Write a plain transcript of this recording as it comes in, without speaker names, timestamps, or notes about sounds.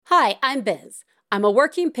Hi, I'm Biz. I'm a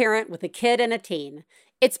working parent with a kid and a teen.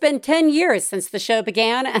 It's been 10 years since the show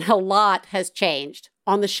began, and a lot has changed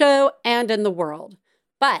on the show and in the world.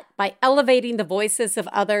 But by elevating the voices of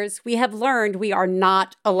others, we have learned we are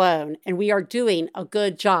not alone, and we are doing a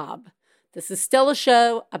good job. This is still a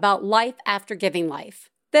show about life after giving life.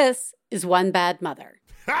 This is One Bad Mother.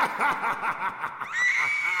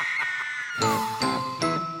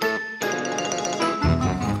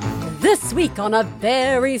 This week on a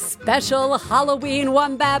very special Halloween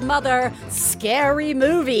One Bad Mother, Scary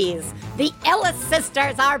Movies. The Ellis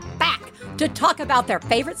sisters are back to talk about their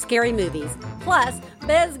favorite scary movies. Plus,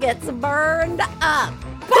 Biz gets burned up.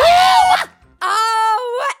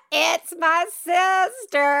 Oh, it's my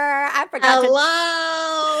sister. I forgot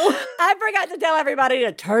to tell everybody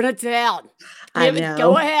to turn it down.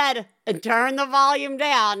 Go ahead and turn the volume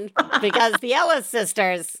down because the Ellis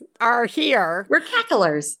sisters are here. We're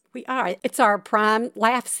cacklers. We are. It's our prime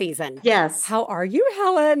laugh season. Yes. How are you,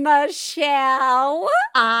 Helen Michelle?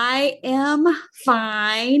 I am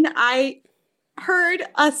fine. I heard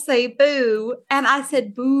us say boo, and I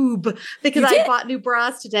said boob because I bought new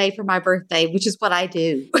bras today for my birthday, which is what I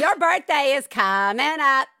do. Your birthday is coming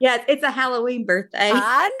up. Yes, it's a Halloween birthday.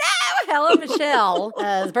 I know. Helen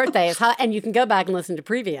Michelle's birthday is hot, and you can go back and listen to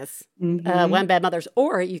previous One Bad Mothers,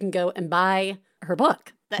 or you can go and buy her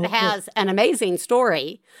book that has an amazing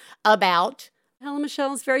story about Helen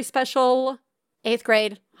Michelle's very special 8th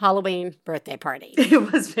grade Halloween birthday party.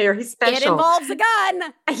 It was very special. It involves a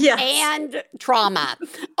gun and trauma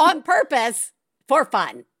on purpose for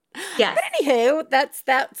fun. Yes. But anywho, that's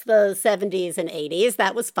the 70s and 80s.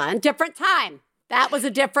 That was fun. Different time. It was a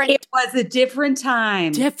different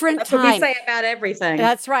time. That's what we say about everything.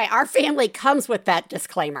 That's right. Our family comes with that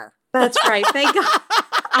disclaimer. That's right. Thank God.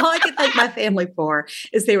 All I can thank my family for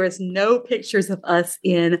is there was no pictures of us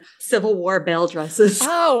in Civil War belle dresses.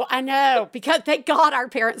 Oh, I know. Because thank God our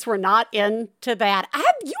parents were not into that.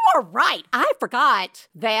 You are right. I forgot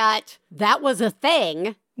that was a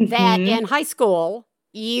thing that in high school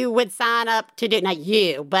you would sign up to do. Not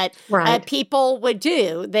you, but people would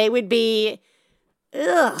do. They would be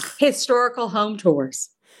historical home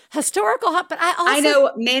tours. But I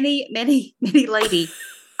know many lady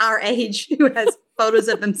our age who has photos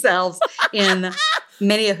of themselves in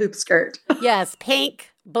many a hoop skirt. Yes, pink,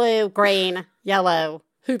 blue, green, yellow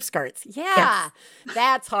hoop skirts. Yeah, yes.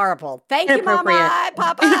 That's horrible. Thank you, Mama,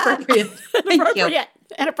 Papa.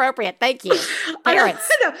 Inappropriate. Thank you, parents.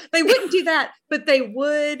 No, they wouldn't do that, but they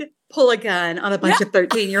would pull a gun on a bunch of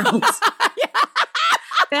 13-year-olds.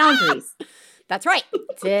 Boundaries. That's right.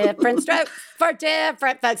 Different strokes for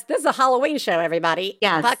different folks. This is a Halloween show, everybody.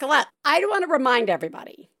 Yes. Buckle up. I want to remind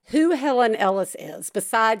everybody who Helen Ellis is,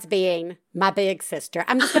 besides being my big sister.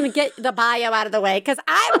 I'm just going to get the bio out of the way because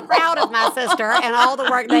I'm proud of my sister and all the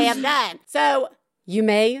work they have done. So you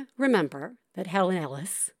may remember that Helen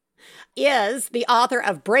Ellis is the author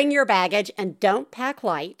of Bring Your Baggage and Don't Pack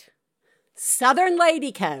Light, Southern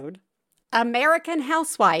Lady Code, American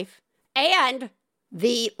Housewife, and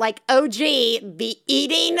the OG, the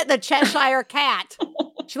Eating the Cheshire Cat.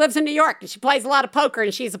 She lives in New York and she plays a lot of poker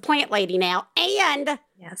and she's a plant lady now. And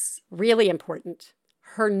really important,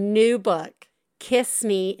 her new book, Kiss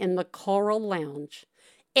Me in the Coral Lounge,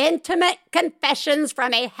 Intimate Confessions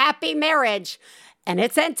from a Happy Marriage. And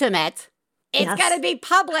it's intimate. It's going to be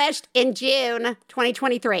published in June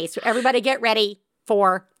 2023. So everybody get ready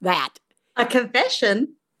for that. A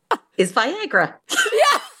confession is Viagra.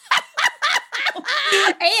 Yeah.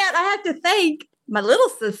 And I have to thank my little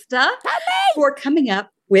sister for coming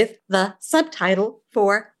up with the subtitle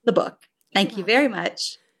for the book. Thank you very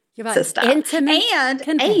much, sister. Intimate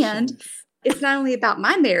and it's not only about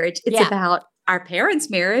my marriage, it's about our parents'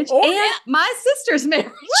 marriage and my sister's marriage.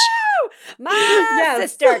 Woo! My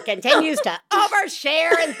sister continues to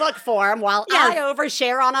overshare in book form while I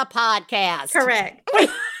overshare on a podcast. Correct.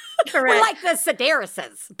 We're like the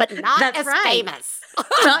Sedaris's, but not as famous.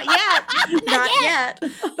 Not yet. Not yet.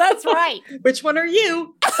 That's right. Which one are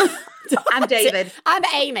you? I'm David. I'm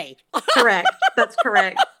Amy. Correct. That's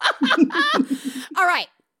correct. All right.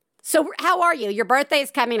 So how are you? Your birthday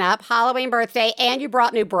is coming up, Halloween birthday, and you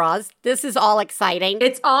brought new bras. This is all exciting.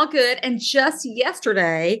 It's all good. And just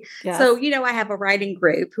yesterday, so, I have a writing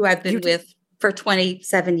group who I've been with for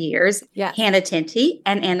 27 years, Hannah Tinty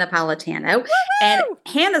and Ann Napolitano. Woo-hoo! And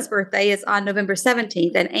Hannah's birthday is on November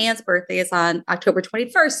 17th and Ann's birthday is on October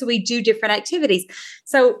 21st. So we do different activities.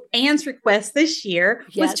 So Ann's request this year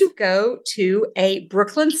was to go to a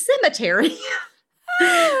Brooklyn cemetery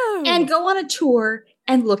and go on a tour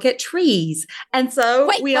and look at trees. And so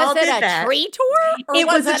we all did that. Was it a tree tour? Or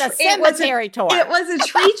was it a cemetery tour? It was a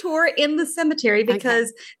tree tour in the cemetery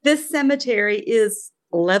because this cemetery is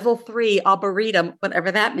level 3 arboretum,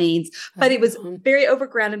 whatever that means. But it was very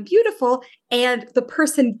overgrown and beautiful. And the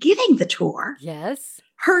person giving the tour,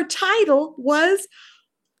 her title was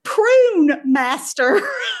Prune Master.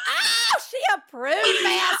 She a prune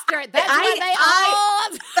master. That's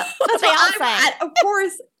what they all say. Of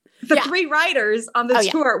course, the 3 writers on this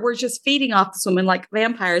tour were just feeding off this woman like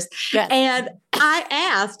vampires. Yes. And I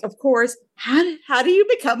asked, of course, how do you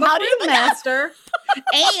become a prune master?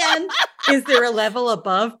 And is there a level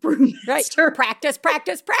above prune master? Right. Practice.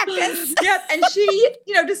 Yes. And she,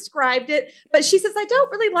 described it. But she says, I don't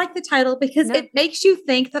really like the title because it makes you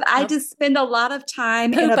think that I just spend a lot of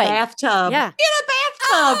time in a bathtub. Yeah. In a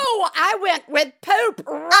bathtub. Oh, I went with poop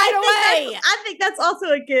right away. I think that's also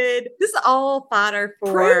this is all fodder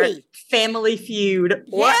for Family Feud.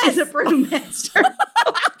 What is a prune master?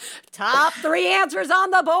 Top 3 answers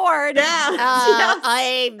on the board.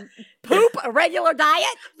 A poop, a regular diet.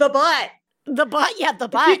 The butt. The butt.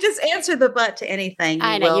 If you just answer the butt to anything,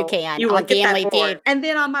 I know you can. You will get that board. And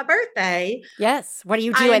then on my birthday. Yes. What are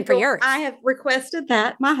you doing for yours? I have requested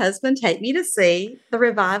that my husband take me to see the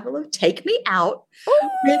revival of Take Me Out,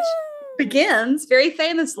 which begins very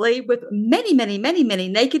famously with many, many, many, many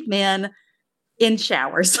naked men in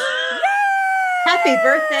showers. Happy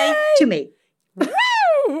birthday to me.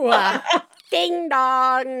 Woo! Ding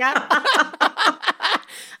dong.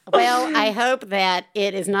 Well, I hope that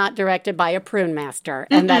it is not directed by a prune master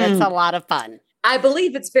and that it's a lot of fun. I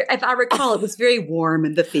believe if I recall, it was very warm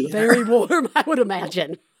in the theater. Very warm, I would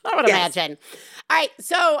imagine. Imagine. All right,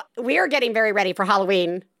 so we are getting very ready for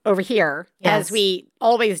Halloween over here, as we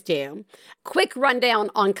always do. Quick rundown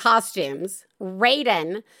on costumes.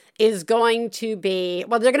 Raiden is going to be,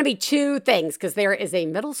 there are going to be 2 things because there is a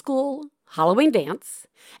middle school Halloween dance.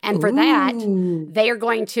 And for that, they are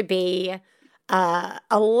going to be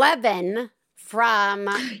 11 from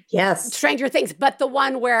Stranger Things, but the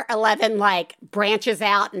one where 11 branches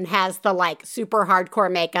out and has the super hardcore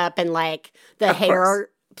makeup and the hair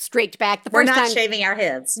streaked back. We're not shaving our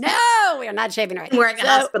heads. No, we are not shaving our heads. Wearing a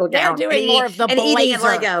hospital gown. They're doing more of the blazer. Eating at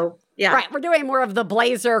Lego. Yeah. Right. We're doing more of the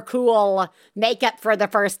blazer cool makeup for the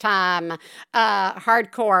first time,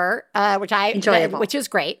 hardcore, which is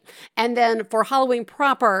great. And then for Halloween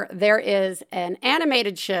proper, there is an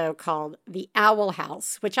animated show called The Owl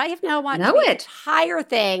House, which I have now watched the entire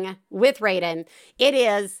thing with Raiden. It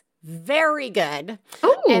is very good.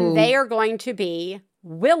 Ooh. And they are going to be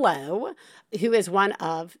Willow, who is one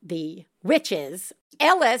of the witches.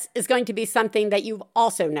 Ellis is going to be something that you've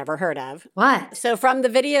also never heard of. What? So from the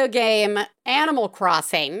video game Animal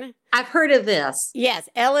Crossing. I've heard of this. Yes.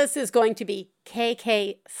 Ellis is going to be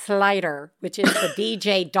KK Slider, which is the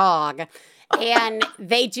DJ dog. And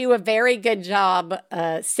they do a very good job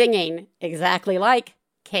singing exactly like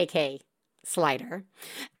KK Slider.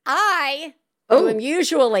 I am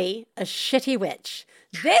usually a shitty witch.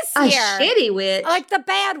 This year, a shitty witch, like the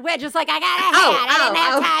bad witch. It's like I got a hat. I didn't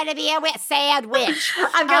have time to be a sad witch.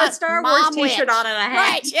 I've got a Star Wars T-shirt on and a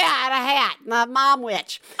hat. Right? Yeah, and a hat. My mom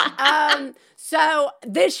witch. So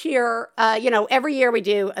this year, every year we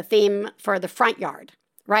do a theme for the front yard.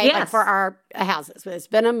 Right? Yes. Like for our houses. There's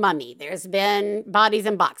been a mummy. There's been bodies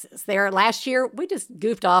in boxes. Last year, we just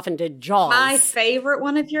goofed off and did Jaws. My favorite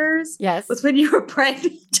one of yours was when you were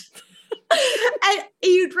pregnant. And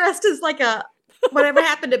you dressed as like a whatever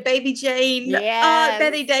happened to Baby Jane,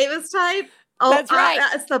 Betty Davis type. Oh, that's right.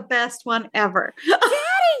 That's the best one ever.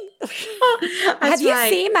 Daddy! Have you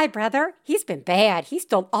seen my brother? He's been bad. He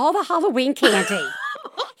stole all the Halloween candy.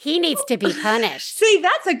 He needs to be punished. See,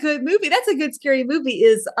 that's a good movie. That's a good scary movie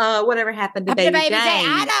is Whatever Happened to Baby Jane.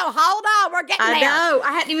 I know. Hold on. We're getting there. I know.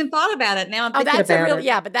 I hadn't even thought about it. Now I'm thinking about it.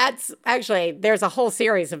 Yeah, but that's actually, there's a whole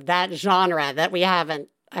series of that genre that we haven't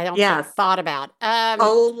thought about.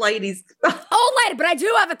 Old ladies. Old lady, but I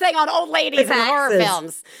do have a thing on old ladies in horror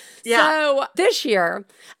films. Yeah. So this year,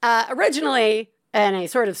 originally, in a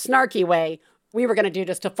sort of snarky way, we were going to do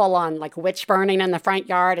just a full-on witch burning in the front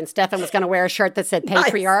yard, and Stefan was going to wear a shirt that said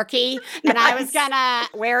patriarchy, and I was going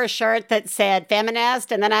to wear a shirt that said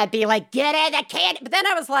feminist, and then I'd be like, get it, I can't. But then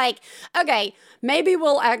I was like, okay, maybe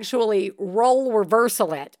we'll actually role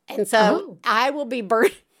reversal it. And so I will be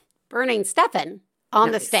burning Stefan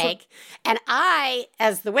on the stake. And I,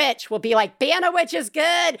 as the witch, will be like, being a witch is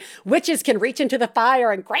good. Witches can reach into the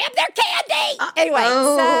fire and grab their candy. Anyway,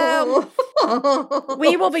 so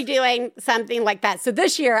we will be doing something like that. So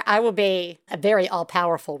this year, I will be a very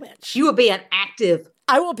all-powerful witch. You will be an active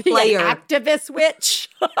I will be player. An activist witch.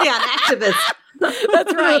 Yeah, an activist.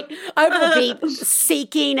 That's right. I will be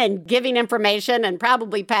seeking and giving information and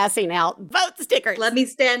probably passing out vote stickers. Let me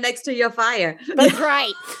stand next to your fire. That's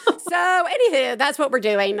right. So, anywho, that's what we're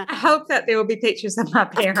doing. I hope that there will be pictures of my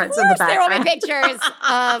parents in the background. There will be pictures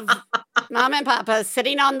of Mom and Papa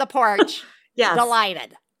sitting on the porch. Yes.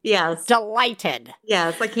 Delighted. Yes. Delighted.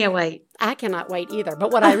 Yes, I can't wait. I cannot wait either.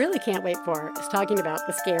 But what I really can't wait for is talking about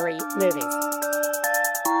the scary movies.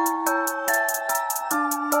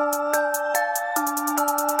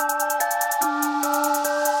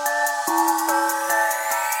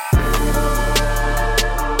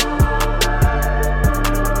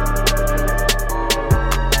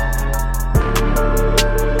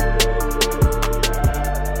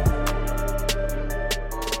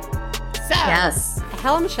 Yes.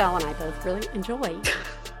 Helen, Michelle, and I both really enjoy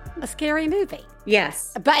a scary movie.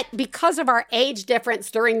 Yes. But because of our age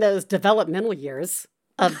difference during those developmental years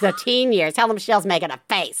of the teen years, Helen Michelle's making a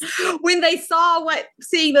face. When they saw what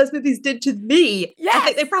seeing those movies did to me, yes. I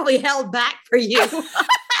think they probably held back for you.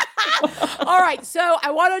 All right. So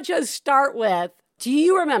I want to just start with, do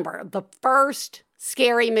you remember the first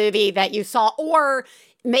scary movie that you saw? Or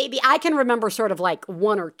maybe I can remember sort of like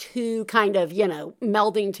one or two kind of,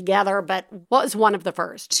 melding together, but what was one of the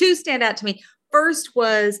first? Two stand out to me. First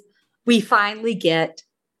was we finally get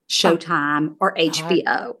Showtime or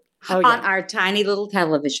HBO on our tiny little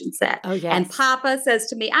television set. Oh, yes. And Papa says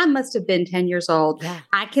to me, I must have been 10 years old. Yeah.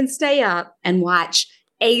 I can stay up and watch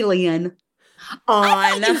Alien on.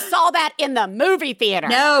 I thought you saw that in the movie theater.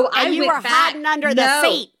 No, and you were hiding under the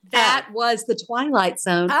seat. That was The Twilight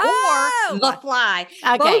Zone or The Fly.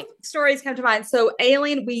 Okay. Both stories come to mind. So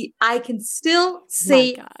Alien, I can still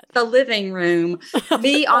see the living room,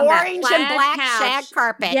 me on that orange plaid and black couch. shag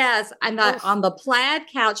carpet. Yes, I'm on the plaid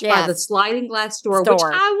couch by the sliding glass door, which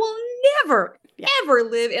I will never, ever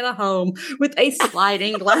live in a home with a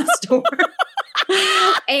sliding glass door.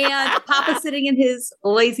 And Papa's sitting in his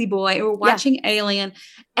lazy boy, and we're watching Alien,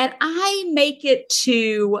 and I make it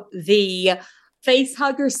to the face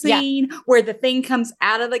hugger scene where the thing comes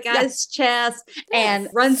out of the guy's chest and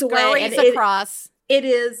runs away. And across. It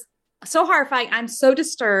is so horrifying. I'm so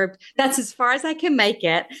disturbed. That's as far as I can make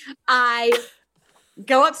it. I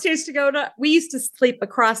go upstairs we used to sleep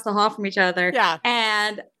across the hall from each other. Yeah.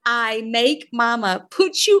 And I make Mama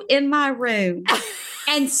put you in my room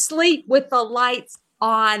and sleep with the lights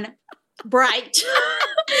on bright.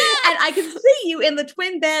 And I can see you in the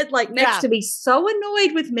twin bed, like next to me, so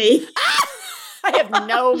annoyed with me. I have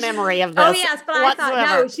no memory of this. Oh, yes, but whatsoever. I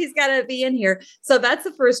thought, no, she's got to be in here. So that's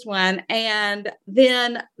the first one. And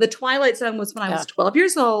then The Twilight Zone was when I was 12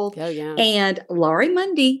 years old. Oh, yeah. And Laurie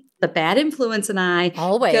Mundy, the bad influence, and I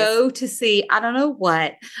go to see, I don't know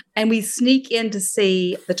what, and we sneak in to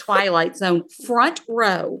see The Twilight Zone front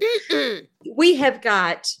row. We have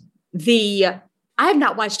got I have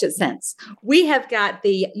not watched it since. We have got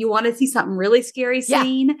you want to see something really scary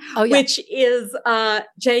scene, which is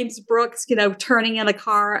James Brooks, turning in a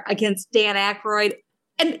car against Dan Aykroyd.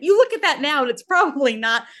 And you look at that now, and it's probably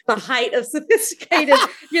not the height of sophisticated,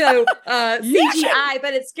 CGI,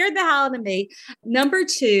 but it scared the hell out of me. Number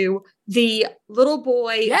two, the little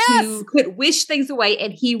boy who could wish things away,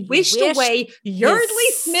 and he wished away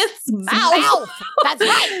Yeardley Smith's mouth. That's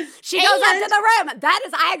right. She goes up to the room.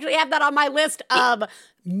 I actually have that on my list of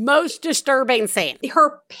most disturbing scene.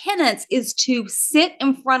 Her penance is to sit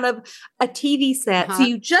in front of a TV set. So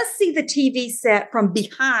you just see the TV set from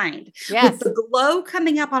behind with the glow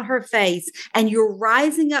coming up on her face, and you're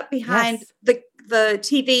rising up behind the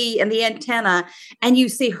TV and the antenna, and you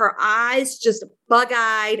see her eyes just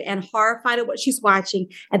bug-eyed and horrified at what she's watching,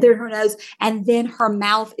 and then her nose, and then her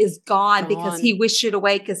mouth is gone because he wished it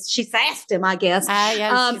away because she sassed him, I guess.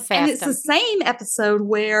 And it's the same episode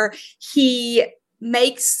where he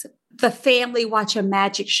makes the family watch a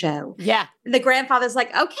magic show. Yeah. And the grandfather's like,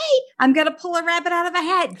 okay, I'm going to pull a rabbit out of a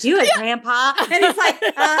hat. Do it, Grandpa. And he's like,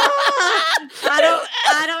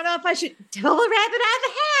 I don't know if I should pull the rabbit out of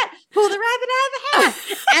the hat. Pull the rabbit out of the hat.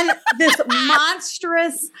 And this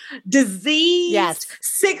monstrous, diseased,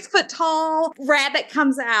 6 foot tall rabbit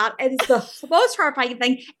comes out. And it's the most horrifying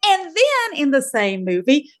thing. And then in the same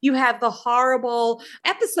movie, you have the horrible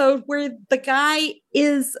episode where the guy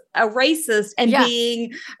is a racist and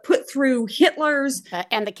being put through Hitler's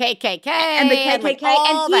and the KKK and he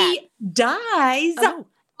dies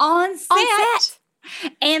on set.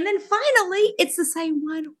 And then finally, it's the same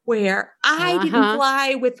one where I didn't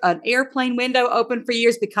fly with an airplane window open for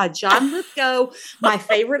years because John Lithgow, my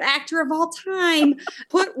favorite actor of all time,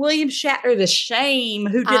 put William Shatner to shame,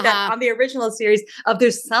 who did that on the original series of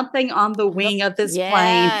There's Something on the Wing of This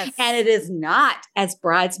Plane. And it is not, as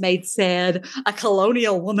Bridesmaids said, a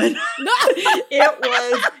colonial woman. It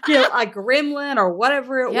was, a gremlin or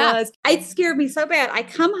whatever it was. It scared me so bad. I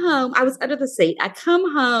come home. I was under the seat. I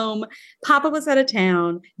come home. Papa was out of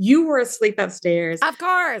town. You were asleep upstairs. Of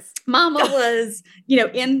course. Mama was,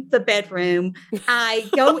 in the bedroom. I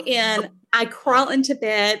go in, I crawl into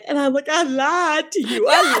bed, and I'm like, I lied to you.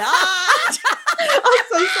 I lied. I'm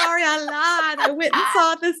so sorry. I lied. I went and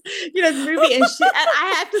saw this, movie, and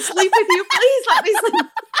I have to sleep with you. Please let me sleep.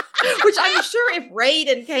 Which I'm sure if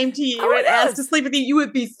Raiden came to you and asked to sleep with you, you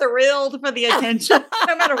would be thrilled for the attention,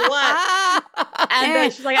 no matter what.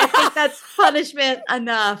 And she's like, I think that's punishment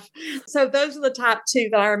enough. So those are the top two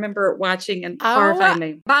that I remember watching and horrifying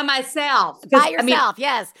me. By myself. By yourself,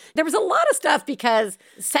 yes. There was a lot of stuff because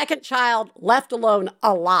second child left alone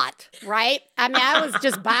a lot, right? I mean, I was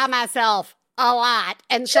just by myself a lot.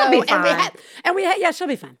 And so, she'll be fine. and we had, she'll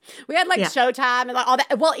be fine. We had Showtime and all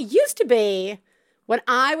that. Well, it used to be when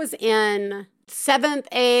I was in 7th,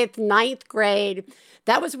 8th, 9th grade,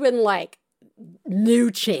 that was when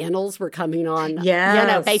new channels were coming on,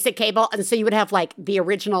 basic cable. And so you would have the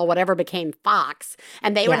original, whatever became Fox,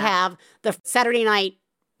 and they would have the Saturday night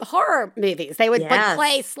horror movies. They would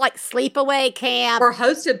play Sleepaway Camp. Were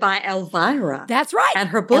hosted by Elvira. That's right. And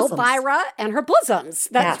her bosoms. Elvira and her bosoms.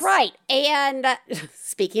 That's right. And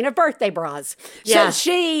speaking of birthday bras, so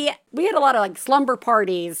we had a lot of slumber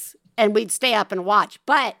parties and we'd stay up and watch.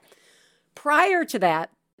 But prior to that,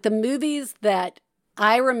 the movies that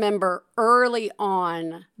I remember early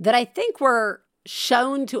on that I think were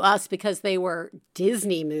shown to us because they were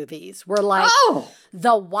Disney movies were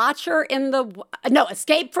The Watcher in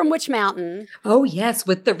Escape from Witch Mountain. Oh, yes,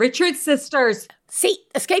 with the Richards sisters. See,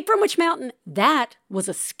 Escape from Witch Mountain, that was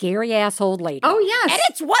a scary-ass old lady. Oh, yes. And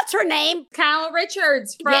it's, what's her name? Kyle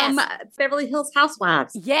Richards from Beverly Hills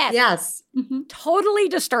Housewives. Yes. Yes. Mm-hmm. Totally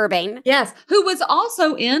disturbing. Yes. Who was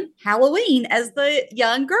also in Halloween as the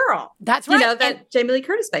young girl. That's right. That Jamie Lee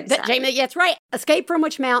Curtis babysat. That's right. Escape from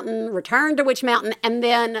Witch Mountain, Return to Witch Mountain, and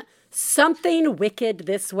then Something Wicked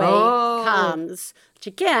This Way comes. Which,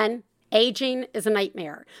 again, aging is a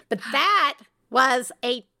nightmare. But that was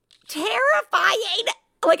a terrifying.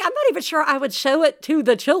 I'm not even sure I would show it to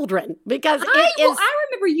the children because I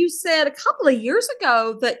remember you said a couple of years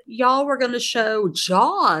ago that y'all were going to show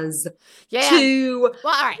Jaws to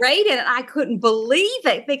Raiden, and I couldn't believe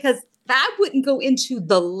it because I wouldn't go into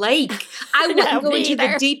the lake. I wouldn't go into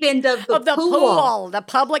the deep end of the pool. The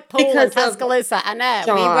public pool in Tuscaloosa. I know.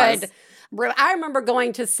 Jaws. I remember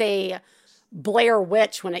going to see Blair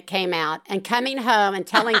Witch when it came out and coming home and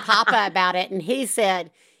telling Papa about it, and he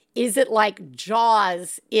said, is it like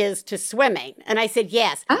Jaws is to swimming? And I said,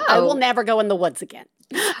 yes. I will never go in the woods again.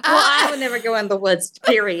 Well, I would never go in the woods,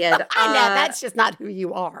 period. I know, that's just not who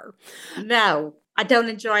you are. No, I don't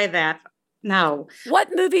enjoy that. No. What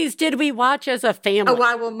movies did we watch as a family? Oh,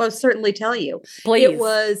 I will most certainly tell you. Please. It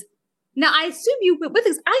was, now I assume you went with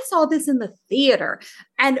this. I saw this in the theater.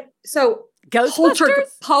 And so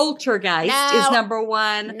Poltergeist is number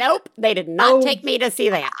one. Nope. They did not take me to see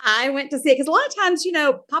that. I went to see it because a lot of times,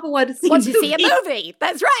 Papa wanted to see a movie.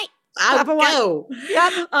 That's right. I'll go.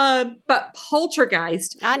 Yep. But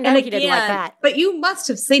Poltergeist. I know he didn't like that. But you must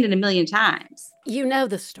have seen it a million times. You know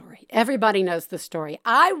the story. Everybody knows the story.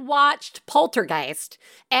 I watched Poltergeist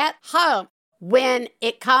at home. When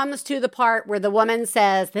it comes to the part where the woman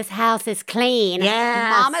says, this house is clean,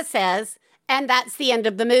 Mama says, and that's the end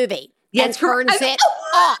of the movie. And turns it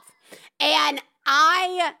off. And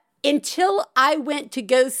until I went to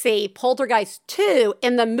go see Poltergeist 2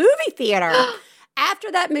 in the movie theater,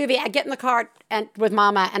 after that movie, I get in the car with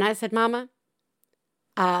Mama, and I said, Mama,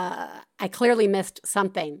 I clearly missed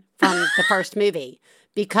something from the first movie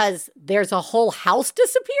because there's a whole house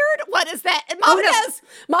disappeared. What is that? And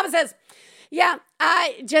Mama says, yeah,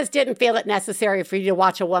 I just didn't feel it necessary for you to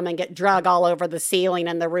watch a woman get drug all over the ceiling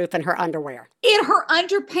and the roof in her underwear. In her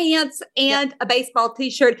underpants and a baseball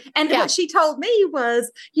t-shirt. And what she told me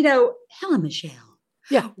was, Helen Michelle.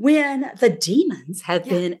 Yeah. When the demons have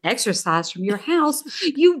been exorcised from your house,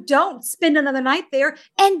 you don't spend another night there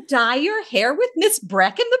and dye your hair with Miss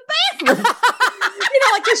Breck in the bathroom.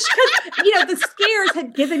 The scares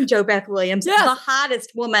had given JoBeth Williams, the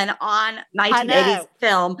hottest woman on 1980s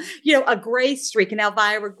film, a gray streak, an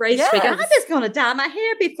Elvira gray streak. And I'm just going to dye my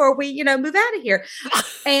hair before we, move out of here.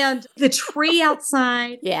 And the tree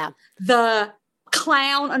outside. Yeah. The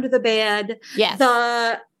clown under the bed. Yes.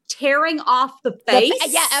 The tearing off the face.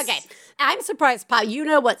 Yeah, okay. I'm surprised, Papa. You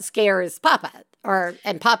know what scares Papa,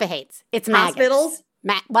 and Papa hates. It's maggots. Hospitals.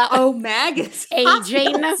 Maggots.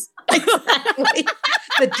 Aging. Exactly.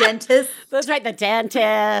 The dentist. That's right. The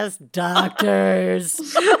dentist,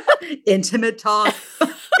 doctors. Intimate talk.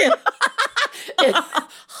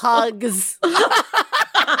 Hugs.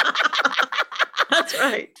 That's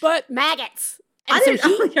right. But maggots. And I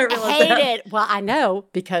didn't realize hated. That. Well, I know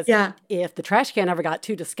because if the trash can ever got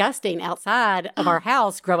too disgusting outside of our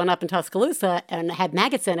house growing up in Tuscaloosa and had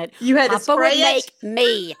maggots in it, you had Papa to spray would make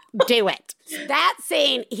me do it. That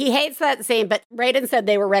scene, he hates that scene, but Raiden said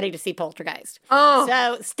they were ready to see Poltergeist. Oh.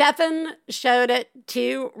 So Stefan showed it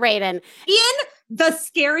to Raiden. In the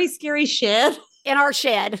scary, scary shed. In our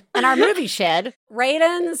shed, in our movie shed,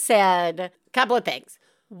 Raiden said a couple of things.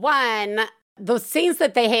 One, the scenes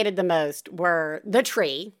that they hated the most were the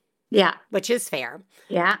tree. Yeah. Which is fair.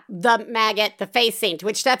 Yeah. The maggot, the face scene, to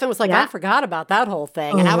which Stefan was like, I forgot about that whole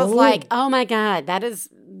thing. And I was like, oh my God, that is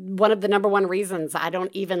one of the number one reasons I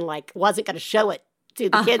don't even wasn't going to show it to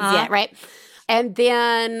the kids yet, right? And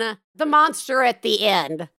then the monster at the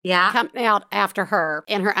end coming out after her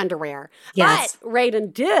in her underwear. Yes. But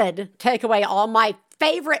Raiden did take away all my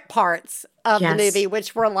favorite parts of the movie,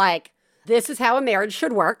 which were like, this is how a marriage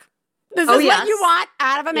should work. This is what you want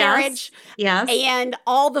out of a marriage. Yes. And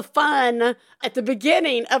all the fun at the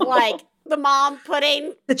beginning of the mom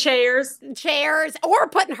putting the chairs or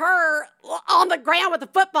putting her on the ground with a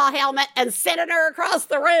football helmet and sending her across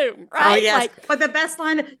the room, right? Oh, yes. But the best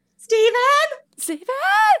line, Steven, don't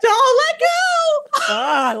let go. Oh,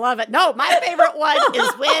 I love it. No, my favorite one is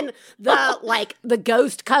when the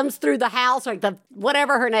ghost comes through the house, or the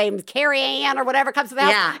whatever her name, Carrie Ann or whatever comes to the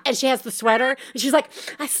house, and she has the sweater, and she's like,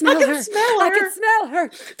 I can smell her.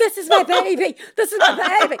 This is my baby. This is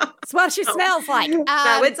my baby. That's what she smells like. No,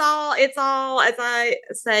 it's all as I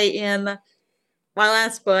say in my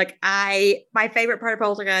last book. My favorite part of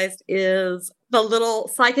Poltergeist is the little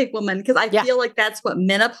psychic woman, because I feel like that's what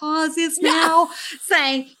menopause is now,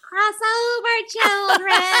 saying, crossover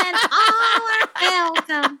children, all are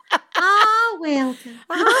welcome, all welcome.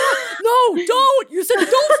 No, don't! You said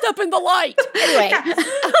don't step in the light. Anyway.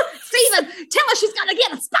 Steven, tell her she's got to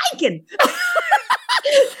get a spanking.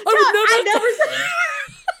 I never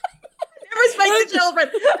spank the children.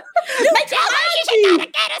 You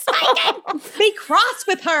gotta get a spanking. Be cross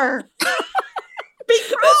with her. Be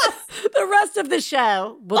cross. The rest of the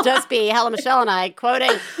show will just be Helen, Michelle, and I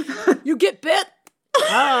quoting, you get bit?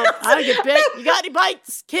 I don't get bit. You got any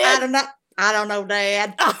bites, kid? I don't know,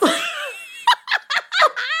 Dad. I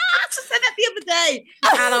just said that the other day.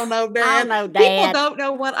 I don't know, Dad. People don't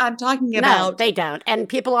know what I'm talking about. No, they don't. And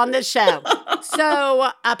people on this show.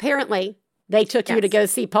 So apparently they took you to go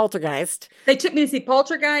see Poltergeist. They took me to see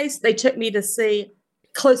Poltergeist. They took me to see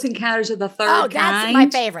Close Encounters of the Third Kind. Oh, that's my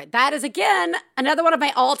favorite. That is, again, another one of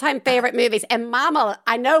my all-time favorite movies. And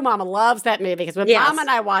I know Mama loves that movie, because when Mama and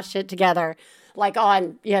I watched it together,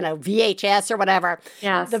 on, VHS or whatever,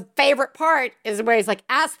 the favorite part is where he's like,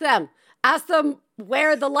 ask them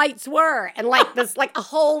where the lights were. And this, a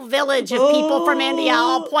whole village of people from India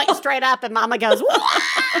all point straight up, and Mama goes,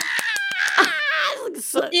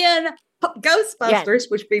 in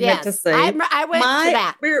Ghostbusters, which we went to see. I went to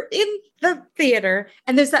that. We're in the theater,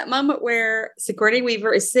 and there's that moment where Sigourney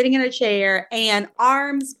Weaver is sitting in a chair, and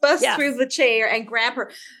arms bust through the chair and grab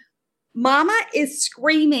her. Mama is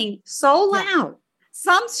screaming so loud.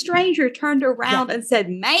 Some stranger turned around and said,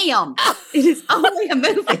 "Ma'am, it is only a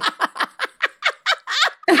movie."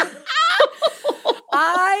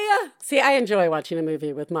 I enjoy watching a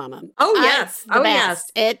movie with Mama. Oh, yes. It's the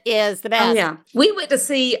best. It is the best. Oh, yeah. We went to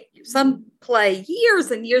see some play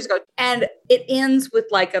years and years ago, and it ends with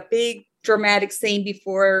a big dramatic scene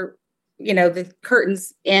before, the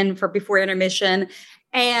curtains end before intermission,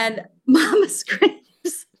 and Mama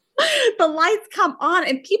screams. The lights come on,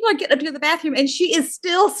 and people are getting up to the bathroom, and she is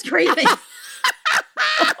still screaming.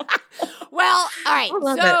 Well, all right.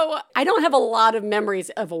 So I don't have a lot of memories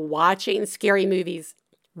of watching scary movies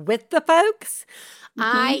with the folks.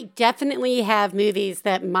 Mm-hmm. I definitely have movies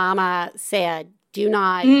that Mama said, do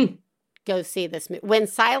not go see this movie. When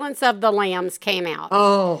Silence of the Lambs came out,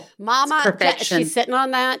 Mama, she's sitting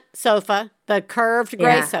on that sofa, the curved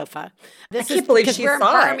gray sofa. I can't believe she we're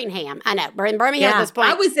saw in Birmingham. I know. We're in Birmingham at this point.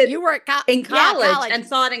 I was you were in college and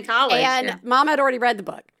saw it in college. And Mama had already read the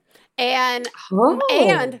book. And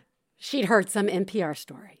she'd heard some NPR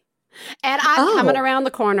story. And I'm coming around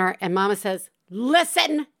the corner, and Mama says,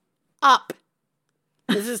 listen up.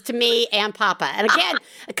 This is to me and Papa. And again,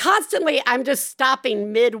 constantly I'm just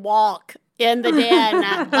stopping mid-walk in the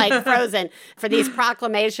den, like frozen, for these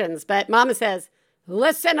proclamations. But Mama says,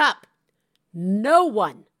 listen up. No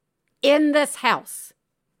one in this house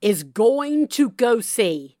is going to go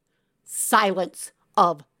see Silence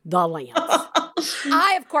of the Lambs.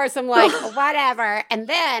 I, of course, am like, whatever. And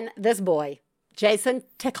then this boy, Jason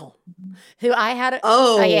Tickle, who I had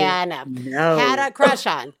had a crush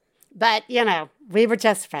on. But, we were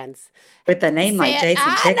just friends. With a name like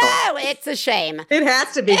Jason Tickle. I know, it's a shame. It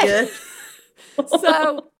has to be good.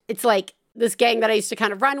 So it's like this gang that I used to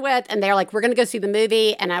kind of run with, and they're like, we're going to go see the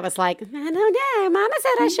movie. And I was like, I don't know. Mama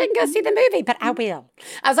said I shouldn't go see the movie, but I will.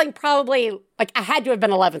 I was like, probably, I had to have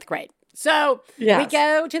been 11th grade. So we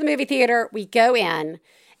go to the movie theater, we go in,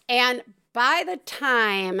 and by the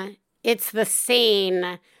time it's the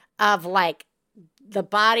scene of the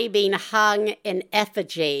body being hung in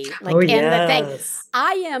effigy, the thing,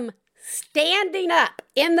 I am standing up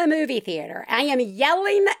in the movie theater. I am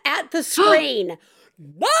yelling at the screen,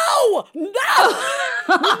 no, no,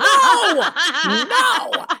 no,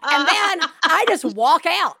 no. And then I just walk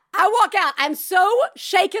out. I'm so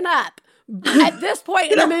shaken up at this point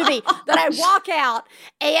in the movie that I walk out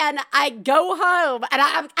and I go home.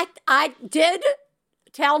 And I did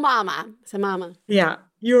tell Mama. I said, Mama. Yeah,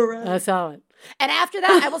 you're right. I saw it. And after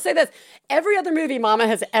that, I will say this. Every other movie Mama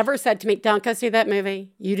has ever said to me, don't go see that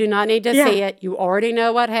movie. You do not need to see it. You already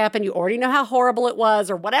know what happened. You already know how horrible it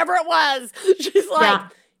was or whatever it was. She's like,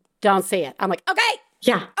 don't see it. I'm like, okay.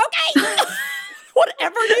 Yeah. Okay.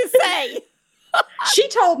 Whatever you say. She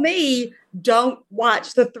told me, don't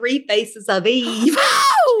watch The Three Faces of Eve.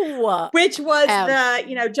 Oh! Which was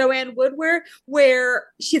the, Joanne Woodward, where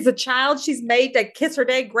she's a child. She's made to kiss her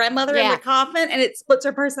dead grandmother in the coffin, and it splits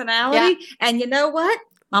her personality. Yeah. And you know what?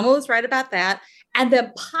 Mama was right about that. And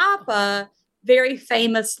then Papa very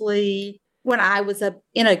famously, when I was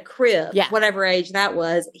in a crib, whatever age that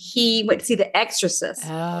was, he went to see The Exorcist.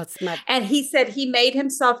 Oh, and he said he made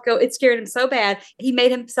himself go, it scared him so bad, he made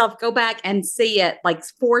himself go back and see it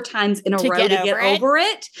 4 times in a row to get over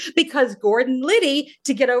it. Because Gordon Liddy,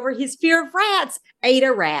 to get over his fear of rats, ate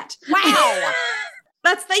a rat. Wow.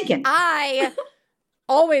 That's thinking. I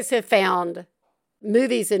always have found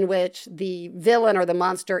movies in which the villain or the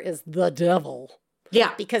monster is the devil.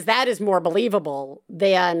 Yeah. Because that is more believable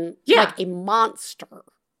than a monster.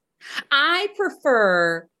 I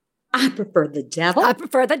prefer the devil. I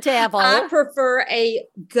prefer the devil. I prefer a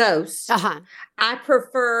ghost. Uh-huh. I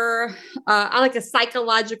prefer, I like a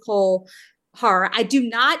psychological horror. I do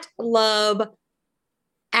not love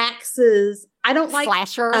axes. I don't like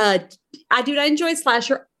slasher. I do not enjoy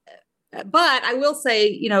slasher. But I will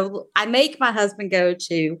say, I make my husband go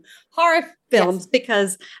to horror films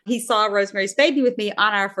because he saw Rosemary's Baby with me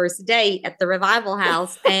on our first date at the Revival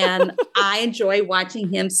House. And I enjoy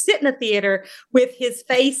watching him sit in the theater with his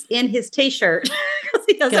face in his T-shirt because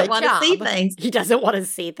he doesn't want to see things. He doesn't want to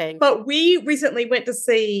see things. But we recently went to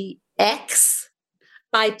see X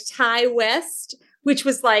by Ty West, which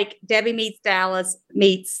was like Debbie Meets Dallas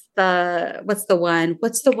meets what's the one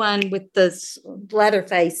with the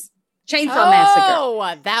Leatherface? Chainsaw Massacre.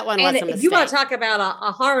 Oh, that one was a mistake. You want to talk about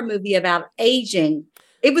a horror movie about aging.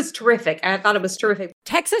 It was terrific. I thought it was terrific.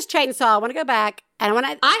 Texas Chainsaw. I want to go back. And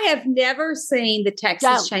I have never seen the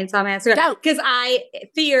Texas Chainsaw Massacre. Because I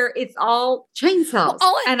fear it's all chainsaws.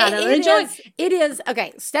 And I don't enjoy it. It is.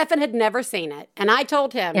 Okay. Stefan had never seen it. And I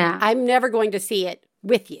told him, I'm never going to see it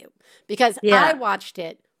with you. Because I watched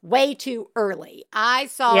it way too early. I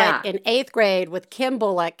saw it in 8th grade with Kim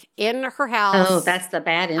Bullock in her house. Oh, that's the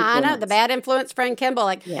bad influence. I know, the bad influence friend Kim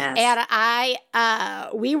Bullock. Yes. And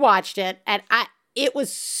we watched it, and it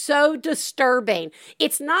was so disturbing.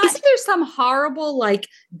 It's not. Isn't there some horrible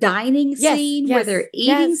dining scene where they're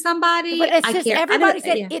eating somebody? But it's just everybody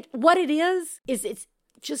said what it is it's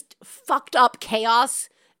just fucked up chaos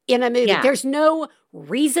in a movie. Yeah. There's no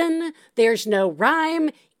reason. There's no rhyme.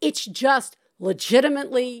 It's just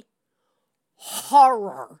legitimately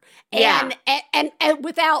horror, and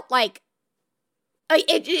without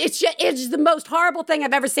it's the most horrible thing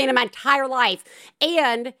I've ever seen in my entire life.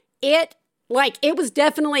 And it was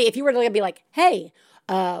definitely, if you were to be like, hey,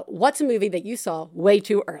 what's a movie that you saw way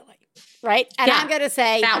too early, right? And I'm going to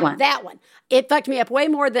say that one. It fucked me up way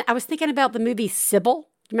more than I was thinking about the movie Sybil.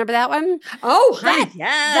 Remember that one? Oh, yes.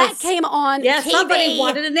 That came on TV. Somebody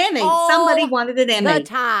wanted an Emmy. Somebody wanted an Emmy. The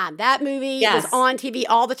time. That movie was on TV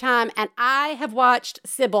all the time. And I have watched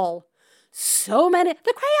Sybil so many.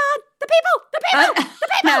 The crayon. The people.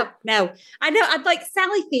 No. I know. I'd like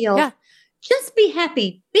Sally Field. Yeah. Just be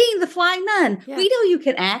happy being the flying nun. Yeah. We know you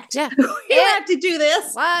can act. Yeah. You don't have to do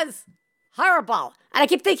this. Was horrible. And I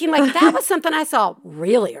keep thinking that was something I saw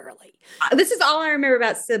really early. This is all I remember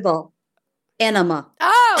about Sybil. Enema.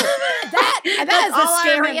 Oh, that is the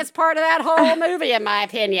scariest part of that whole movie, in my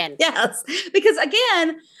opinion. Yes, because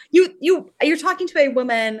again, you're talking to a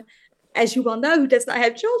woman, as you well know, who does not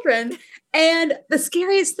have children, and the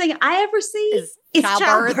scariest thing I ever see is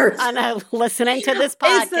childbirth. I know, listening to this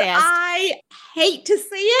podcast. I hate to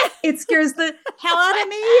see it. It scares the hell out of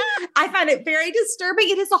me. I find it very disturbing.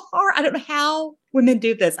 It is a horror. I don't know how women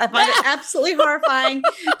do this. I find it absolutely horrifying.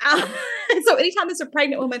 So anytime there's a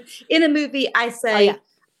pregnant woman in a movie, I say,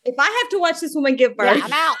 if I have to watch this woman give birth,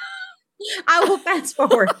 I'm out. I will fast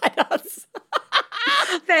forward.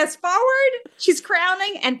 Fast forward, she's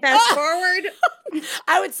crowning, and fast forward.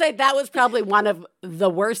 I would say that was probably one of the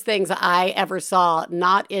worst things I ever saw,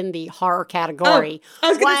 not in the horror category. I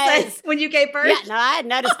was going to say, when you gave birth? Yeah, no, I had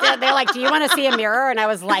noticed it. They're like, do you want to see a mirror? And I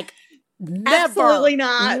was like, never. Absolutely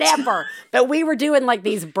not. Never. But we were doing like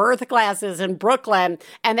these birth classes in Brooklyn,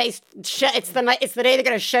 and it's the day they're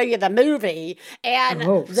going to show you the movie. And the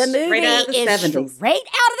movie is straight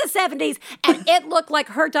out of the 70s. And it looked like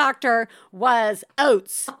her doctor was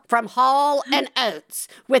Oates from Hall and Oates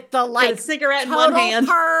with the cigarette in one hand.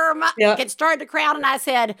 Perm. Yep. It started to crowd, and I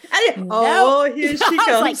said, no. Here she comes.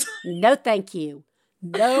 I was like, no, thank you.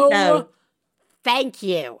 No. Thank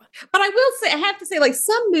you. But I will say, I have to say, like,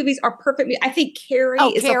 some movies are perfect. I think Carrie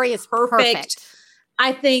is perfect.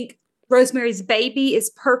 I think Rosemary's Baby is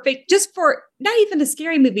perfect. Just for not even a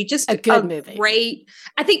scary movie, just a good movie. Great.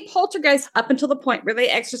 I think Poltergeist, up until the point where they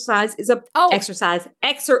exercise, is that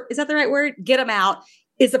the right word? Get them out.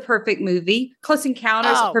 Is a perfect movie. Close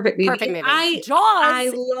Encounters, a perfect movie. Perfect movie.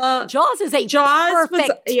 Jaws is a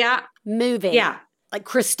perfect movie. Yeah. Like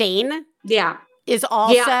Christine. Yeah. Is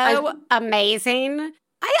also amazing.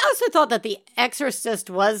 I also thought that The Exorcist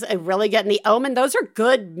was a really good, and The Omen, those are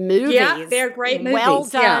good movies. Yeah, they're great movies. Well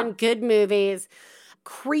done, good movies.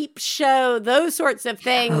 Creep Show, those sorts of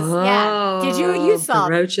things. Yeah. Did you saw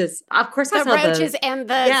the Roaches? Of course I saw the Roaches and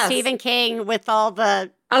the Stephen King with all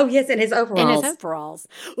the... Oh, yes, and his overalls.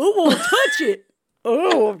 Oh, won't touch it.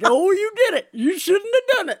 Oh, you did it. You shouldn't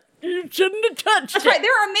have done it. You shouldn't have touched it. Right.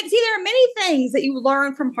 There are many things that you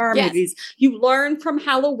learn from horror movies. You learn from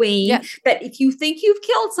Halloween that if you think you've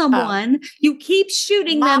killed someone, you keep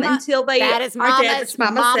shooting them until they are dead. That's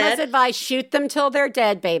Mama's advice. Shoot them till they're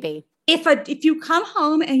dead, baby. If you come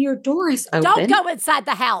home and your door is open, don't go inside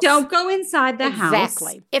the house. Don't go inside the house.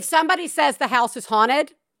 Exactly. If somebody says the house is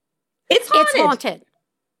haunted, it's haunted. It's haunted.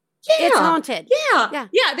 Yeah. It's haunted.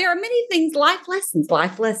 Yeah. There are many things, life lessons.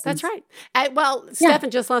 That's right.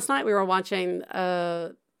 Stefan, just last night we were watching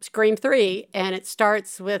Scream 3, and it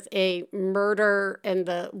starts with a murder, and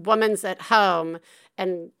the woman's at home,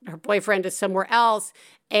 and her boyfriend is somewhere else,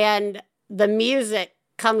 and the music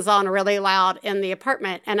comes on really loud in the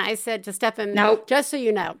apartment. And I said to Stefan, just so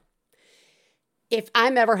you know, if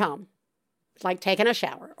I'm ever home, like taking a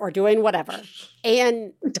shower or doing whatever,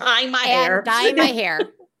 and dyeing my hair.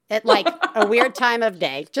 At like a weird time of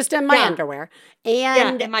day, just in my underwear.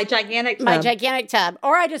 And in my gigantic tub.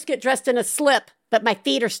 Or I just get dressed in a slip, but my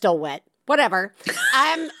feet are still wet. Whatever.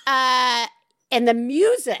 And the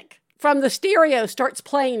music from the stereo starts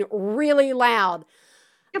playing really loud.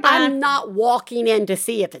 Goodbye. I'm not walking in to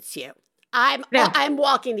see if it's you. I'm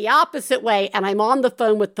walking the opposite way, and I'm on the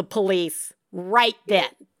phone with the police right then.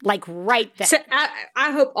 Like right there. So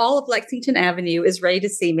I hope all of Lexington Avenue is ready to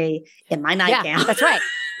see me in my nightgown. Yeah, that's right.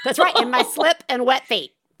 That's right. In my slip and wet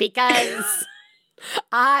feet. Because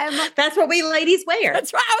that's what we ladies wear.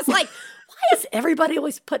 That's right. I was like, why is everybody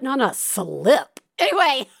always putting on a slip?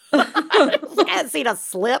 Anyway, I haven't seen a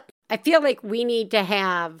slip. I feel like we need to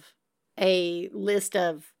have a list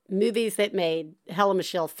of movies that made Helen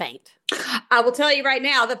Michelle faint. I will tell you right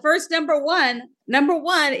now, the first number one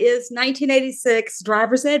is 1986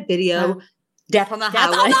 Driver's Ed video, Death on the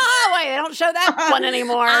Highway. Death on the Highway. They don't show that one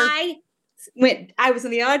anymore. I was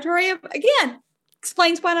in the auditorium. Again,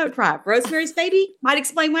 explains why I don't drive. Rosemary's Baby might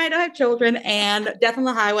explain why I don't have children, and Death on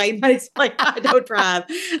the Highway might explain why I don't drive.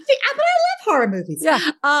 But I love horror movies. Yeah.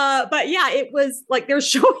 But yeah, it was like they're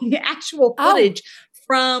showing actual footage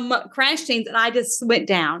from crash scenes, and I just went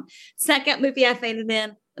down. Second movie I fainted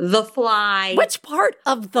in, The Fly. Which part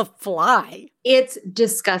of The Fly? It's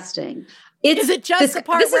disgusting. Is it just the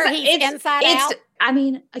part where he's inside out? I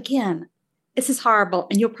mean, again, this is horrible,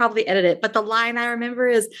 and you'll probably edit it. But the line I remember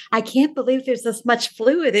is, "I can't believe there's this much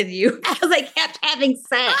fluid in you," because they kept having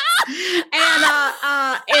sex.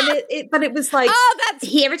 But it was like,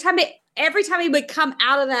 every time he would come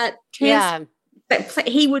out of that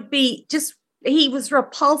he would be he was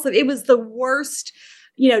repulsive. It was the worst.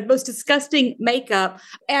 most disgusting makeup.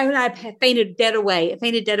 And I fainted dead away.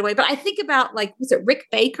 But I think about was it Rick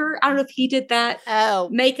Baker? I don't know if he did that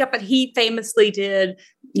makeup, but he famously did,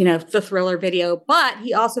 the Thriller video. But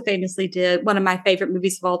he also famously did one of my favorite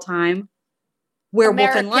movies of all time,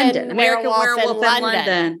 American Werewolf in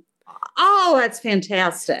London. Oh, that's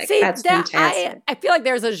fantastic. See, that's fantastic. I feel like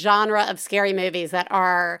there's a genre of scary movies that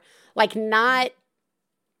are not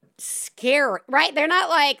scary, right? They're not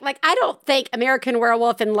like I don't think American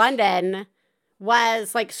Werewolf in London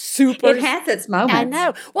was super. It has its moments. I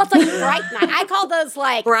know. Well, it's like Bright Night. I call those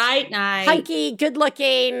Bright Night, hunky, good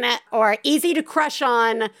looking, or easy to crush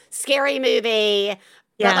on scary movie.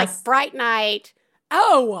 Yes. But Bright Night.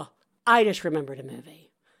 Oh, I just remembered a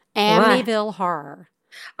movie, Amityville Horror.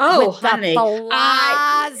 Oh, with honey. The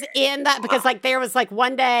flies in that, because there was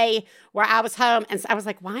one day where I was home and I was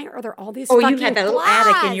like, why are there all these fucking you had that little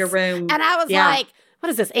attic in your room. And I was like, what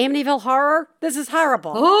is this, Amityville Horror? This is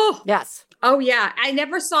horrible. Oh. Yes. Oh, yeah. I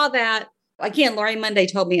never saw that. Again, Laurie Monday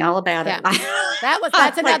told me all about it.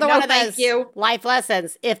 That's another one of those life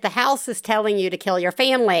lessons. If the house is telling you to kill your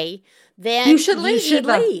family, then you should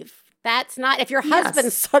leave. That's not, if your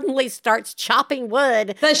husband suddenly starts chopping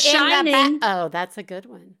wood. The Shining. That's a good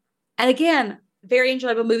one. And again, very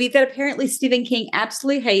enjoyable movie that apparently Stephen King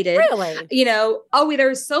absolutely hated. Really?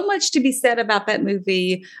 There's so much to be said about that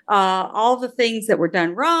movie. All the things that were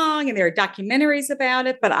done wrong, and there are documentaries about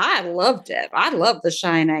it, but I loved it. I love The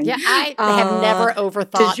Shining. Yeah, I have never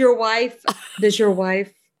overthought. Does your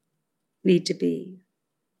wife need to be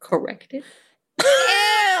corrected?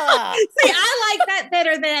 See, I like that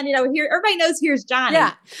better than, here, everybody knows Here's Johnny.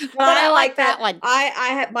 Yeah. But I like that one. I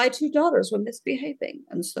had, my two daughters were misbehaving,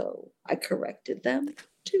 and so I corrected them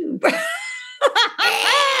too.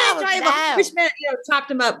 Which meant, chopped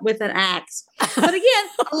them up with an axe. But again,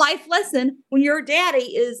 a life lesson: when your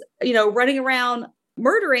daddy is, running around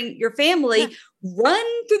murdering your family, run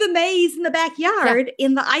through the maze in the backyard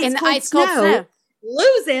in the ice cold snow,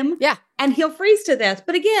 lose him, and he'll freeze to death.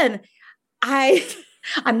 But again,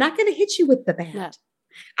 I'm not going to hit you with the bat. No.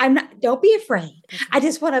 I'm not. Don't be afraid. I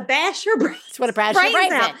just want to bash your brains. Just want to bash your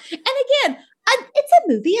brains out. And again, it's a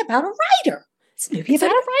movie about a writer. It's a movie about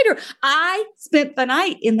a writer. I spent the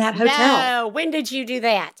night in that hotel. No, when did you do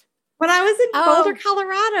that? When I was in Boulder,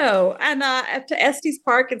 Colorado, and up to Estes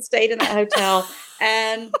Park, and stayed in that hotel.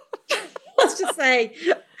 And let's just say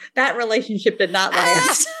that relationship did not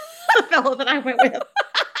last. The fellow that I went with.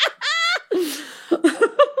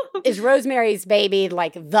 Is Rosemary's Baby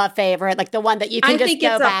the favorite, the one that you can just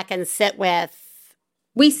go back and sit with?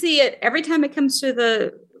 We see it every time it comes to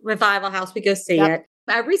the Revival House. We go see it.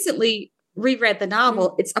 I recently reread the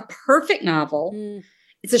novel. It's a perfect novel.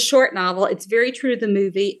 It's a short novel. It's very true to the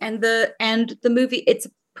movie, and the movie. It's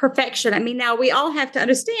perfection. I mean, now we all have to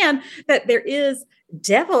understand that there is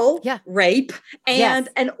devil rape and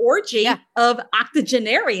an orgy of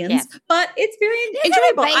octogenarians, but it's very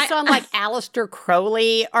enjoyable. Based on Aleister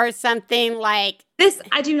Crowley or something like this.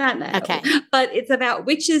 I do not know. Okay. But it's about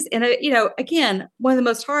witches. And, again, one of the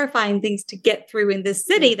most horrifying things to get through in this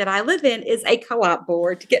city that I live in is a co-op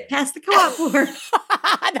board, to get past the co-op board.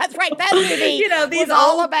 That's right. That movie these was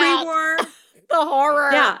all about pre-war. The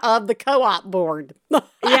horror of the co-op board.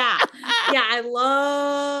 I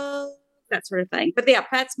love that sort of thing. But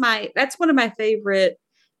that's one of my favorite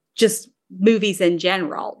just movies in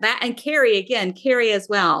general. That and Carrie as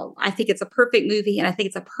well. I think it's a perfect movie, and I think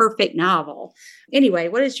it's a perfect novel. Anyway,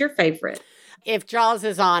 what is your favorite? If Jaws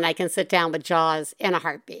is on, I can sit down with Jaws in a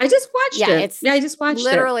heartbeat. I just watched it. I just watched it.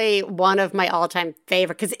 Literally one of my all-time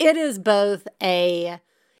favorite, because it is both a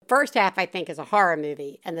first half, I think, is a horror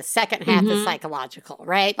movie, and the second half is psychological,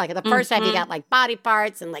 right? The first half, you got body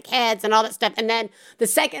parts and heads and all that stuff. And then the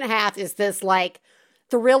second half is this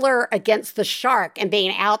thriller against the shark and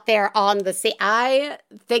being out there on the sea. I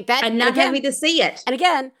think that. And not having to see it. And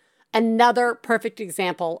again, another perfect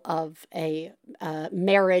example of a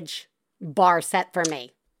marriage bar set for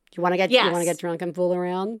me. You want to get drunk and fool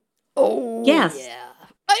around? Oh, yes. Yeah.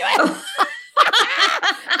 Anyway.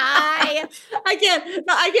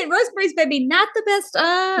 Again, Rosemary's Baby, not the best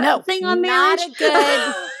thing on marriage.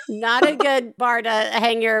 Not a good bar to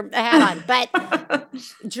hang your hat on. But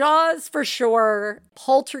Jaws for sure.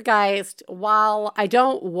 Poltergeist, while I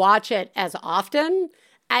don't watch it as often,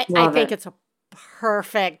 I think it's a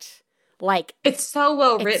perfect, it's so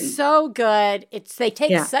well written. It's so good. They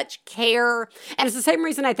take such care. And it's the same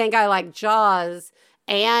reason I think I like Jaws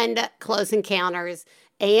and Close Encounters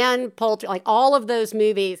and Poltergeist, all of those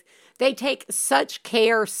movies. They take such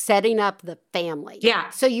care setting up the family. Yeah.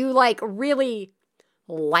 So you really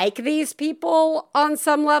like these people on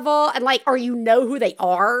some level and like, or you know who they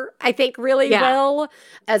are, I think really well,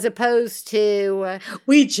 as opposed to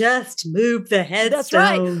we just moved the headstones. That's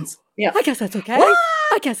right. Yeah. I guess that's okay. What?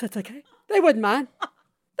 I guess that's okay. They wouldn't mind.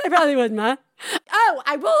 They probably wouldn't mind. Oh,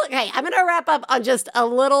 I will. Okay, I'm going to wrap up on just a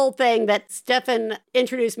little thing that Stefan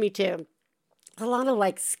introduced me to. A lot of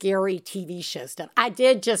like scary TV show stuff. I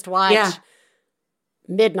did just watch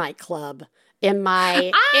Midnight Club in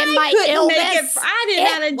my illness. I did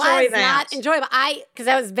not enjoy that. Not enjoyable. Because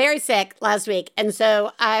I was very sick last week, and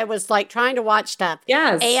so I was like trying to watch stuff.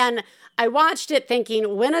 Yes, and I watched it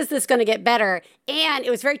thinking, when is this going to get better? And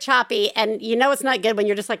it was very choppy, and you know it's not good when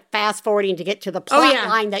you're just like fast forwarding to get to the plot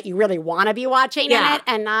line that you really want to be watching in it,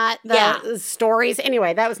 and not the stories.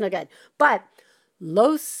 Anyway, that was no good. But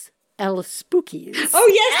Los El Spookies. Oh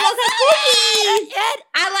yes, Los El Spookies.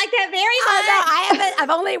 I like that very much. I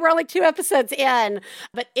haven't. We're only 2 episodes in,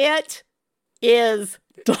 but it is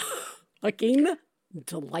fucking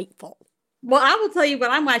delightful. Well, I will tell you what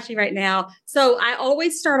I'm watching right now. So I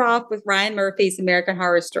always start off with Ryan Murphy's American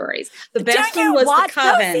Horror Stories. The best one was The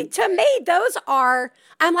Coven. Those? To me, those are,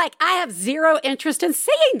 I'm like, I have zero interest in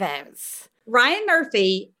seeing those. Ryan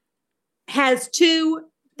Murphy has 2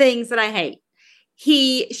 things that I hate.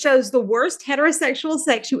 He shows the worst heterosexual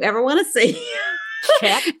sex you ever want to see.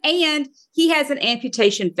 And he has an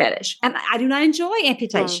amputation fetish. And I do not enjoy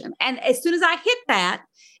amputation. And as soon as I hit that,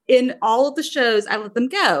 in all of the shows, I let them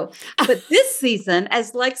go. But this season,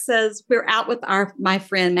 as Lex says, we're out with my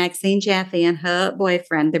friend Maxine Jaffe and her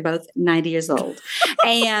boyfriend. They're both 90 years old.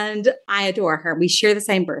 And I adore her. We share the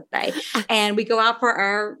same birthday. And we go out for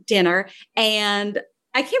our dinner. And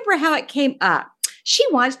I can't remember how it came up. She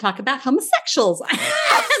wanted to talk about homosexuals.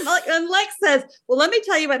 And Lex says, well, let me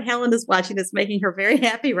tell you what Helen is watching that's making her very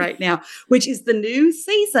happy right now, which is the new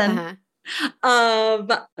season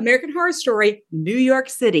of American Horror Story, New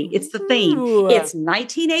York City. It's the theme. It's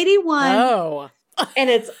 1981. Oh.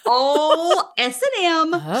 And it's all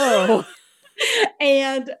S&M. Oh.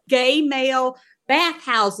 And gay male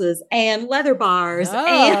bathhouses and leather bars.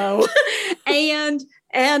 Oh.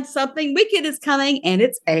 And something wicked is coming, and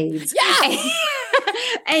it's AIDS. Yeah.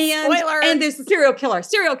 And there's a serial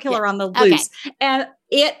killer on the loose. Okay. And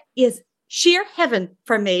it is sheer heaven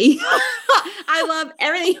for me. I love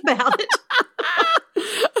everything about it.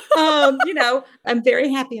 I'm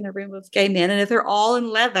very happy in a room with gay men. And if they're all in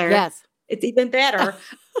leather, it's even better.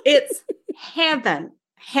 It's heaven.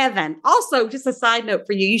 Also, just a side note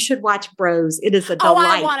for you, you should watch Bros. It is a delight. Oh,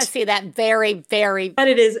 I want to see that very, very. But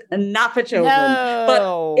it is not for children.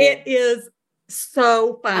 No. But it is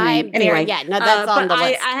so funny. That's on the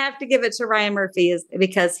list. I have to give it to Ryan Murphy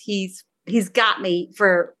because he's got me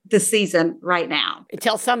for the season right now.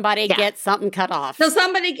 Until somebody gets something cut off. So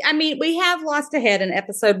we have lost a head in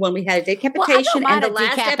episode 1. We had a decapitation.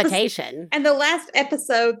 And the last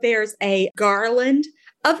episode, there's a garland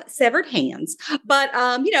of severed hands. But,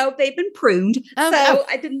 they've been pruned. So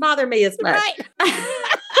it didn't bother me as much. Right.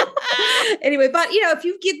 Anyway, but, if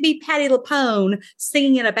you give me Patti LuPone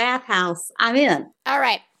singing in a bathhouse, I'm in. All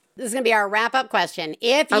right. This is going to be our wrap-up question.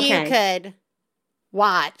 If you could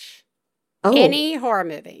watch any horror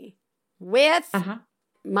movie with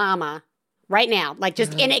Mama right now, like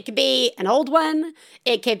just, and it could be an old one,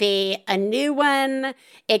 it could be a new one,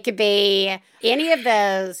 it could be any of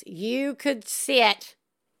those, you could sit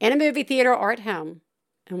in a movie theater or at home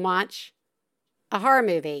and watch a horror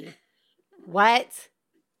movie. What?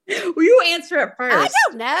 Will you answer it first? I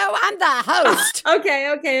don't know. I'm the host.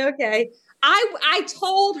 Okay. I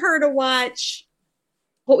told her to watch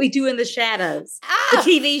What We Do in the Shadows, the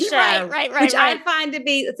TV show, right, which I find to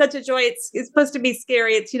be such a joy. It's supposed to be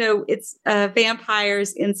scary. It's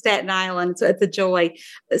vampires in Staten Island, so it's a joy.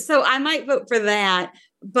 So I might vote for that.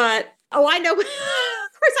 But I know. Of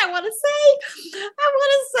course, I want to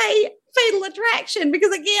say Fatal Attraction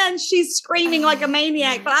because again, she's screaming like a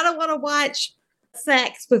maniac. But I don't want to watch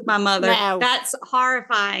sex with my mother. No. That's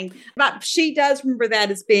horrifying. But she does remember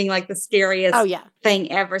that as being like the scariest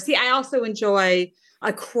thing ever. See, I also enjoy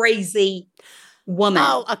a crazy woman.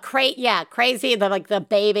 Oh, crazy. The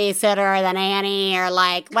babysitter, or the nanny, or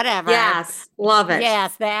like whatever. Yes, love it.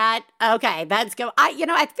 Yes, that. Okay, that's go. I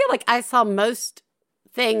feel like I saw most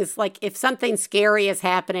things, like if something scary is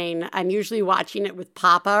happening, I'm usually watching it with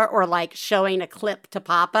Papa or like showing a clip to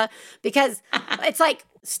Papa because it's like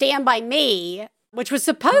Stand By Me, which was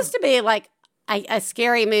supposed to be like a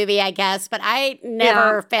scary movie, I guess, but I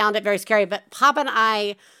never found it very scary. But Papa and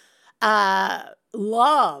I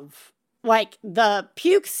love like the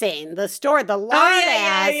puke scene, the story, the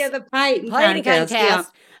the fighting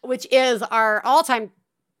contest, which is our all-time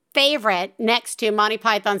favorite next to Monty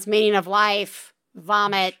Python's Meaning of Life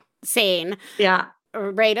vomit scene. Yeah.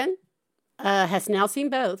 Raiden has now seen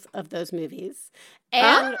both of those movies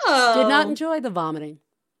and did not enjoy the vomiting.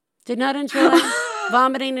 Did not enjoy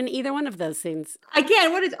vomiting in either one of those scenes.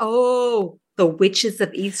 Again, The Witches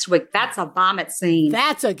of Eastwick. That's a vomit scene.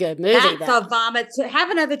 That's a good movie. That's a vomit.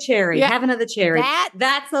 Have another cherry. Yeah. Have another cherry.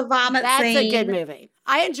 That's a vomit scene. That's a good movie.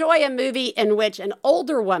 I enjoy a movie in which an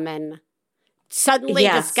older woman suddenly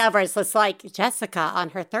discovers, it's like Jessica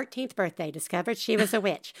on her 13th birthday discovered she was a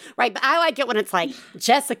witch. Right? But I like it when it's like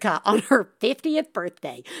Jessica on her 50th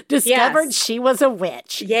birthday discovered she was a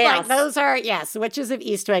witch. Yes. Like those are, Witches of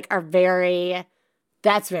Eastwick are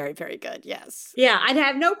that's very, very good. Yes. Yeah. I'd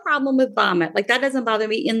have no problem with vomit. Like that doesn't bother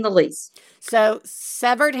me in the least. So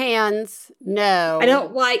severed hands, no. I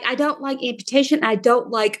don't like amputation. I don't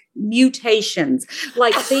like mutations,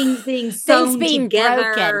 like things being sewn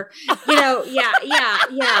together. Broken. Yeah.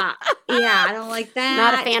 I don't like that.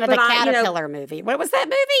 Not a fan of the Caterpillar movie. What was that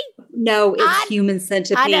movie? No, it's Human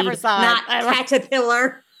Centipede. I never saw not it.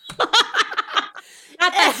 Caterpillar. Not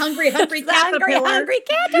that hungry caterpillar. Hungry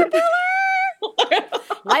caterpillar.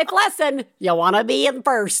 Life lesson. You want to be in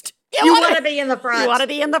first. You want to be in the front. You want to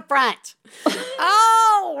be in the front.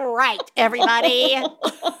 All right, everybody.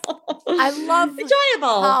 I love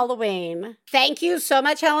enjoyable Halloween. Thank you so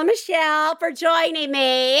much, Helen Michelle, for joining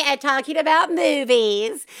me and talking about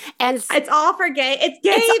movies. And it's all for Gabe. It's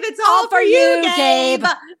Gabe. It's all for you, Gabe.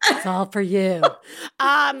 It's all for you.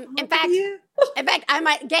 In fact, I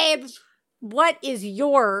might, Gabe, what is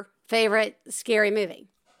your favorite scary movie?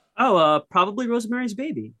 Oh, probably Rosemary's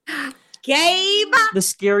Baby. Gabe! The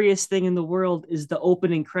scariest thing in the world is the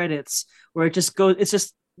opening credits where it's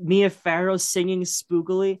just Mia Farrow singing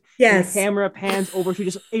spookily. Yes. And the camera pans over to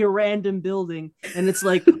just a random building. And it's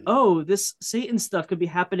like, oh, this Satan stuff could be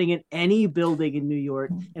happening in any building in New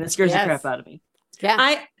York. And it scares the crap out of me.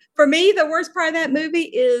 Yeah. For me, the worst part of that movie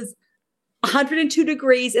is 102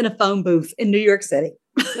 degrees in a phone booth in New York City.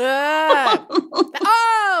 Oh,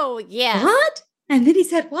 yeah. What? And then he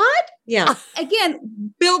said, what? Yeah.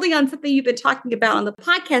 Again, building on something you've been talking about on the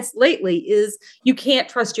podcast lately is you can't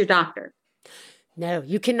trust your doctor. No,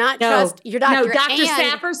 you cannot trust your doctor. No, Dr.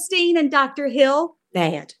 Saperstein and Dr. Hill,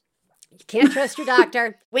 bad. You can't trust your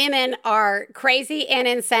doctor. Women are crazy and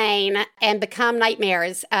insane and become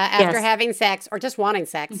nightmares after having sex or just wanting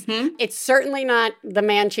sex. Mm-hmm. It's certainly not the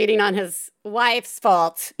man cheating on his wife's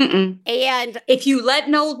fault. Mm-mm. And if you let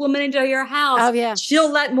an old woman into your house,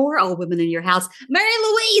 she'll let more old women in your house. Mary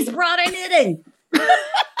Louise brought her knitting.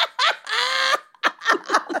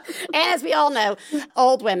 And as we all know,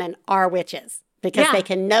 old women are witches. Because they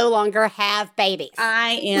can no longer have babies.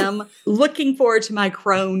 I am looking forward to my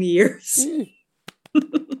crone years.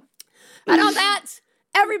 But on that,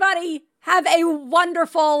 everybody have a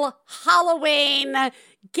wonderful Halloween.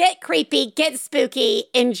 Get creepy, get spooky,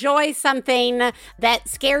 enjoy something that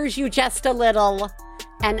scares you just a little.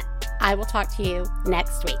 And I will talk to you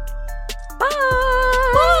next week. Bye.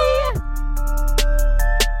 Bye.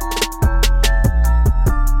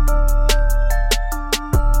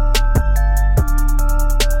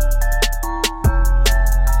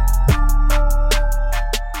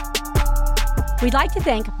 We'd like to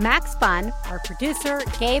thank Max Fun, our producer,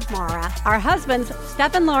 Gabe Mara, our husbands,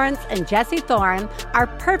 Stephen Lawrence and Jesse Thorne, our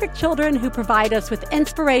perfect children who provide us with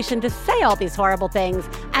inspiration to say all these horrible things,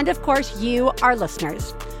 and of course, you, our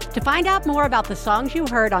listeners. To find out more about the songs you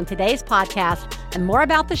heard on today's podcast and more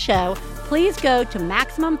about the show, please go to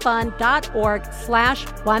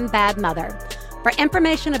MaximumFun.org/OneBadMother. For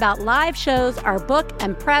information about live shows, our book,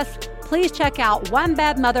 and press, please check out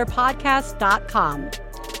OneBadMotherPodcast.com.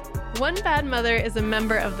 One Bad Mother is a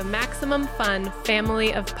member of the Maximum Fun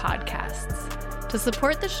family of podcasts. To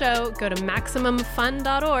support the show, go to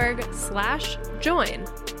MaximumFun.org/join.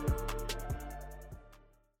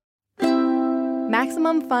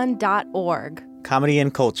 MaximumFun.org. Comedy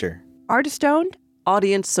and culture. Artist owned.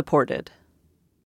 Audience supported.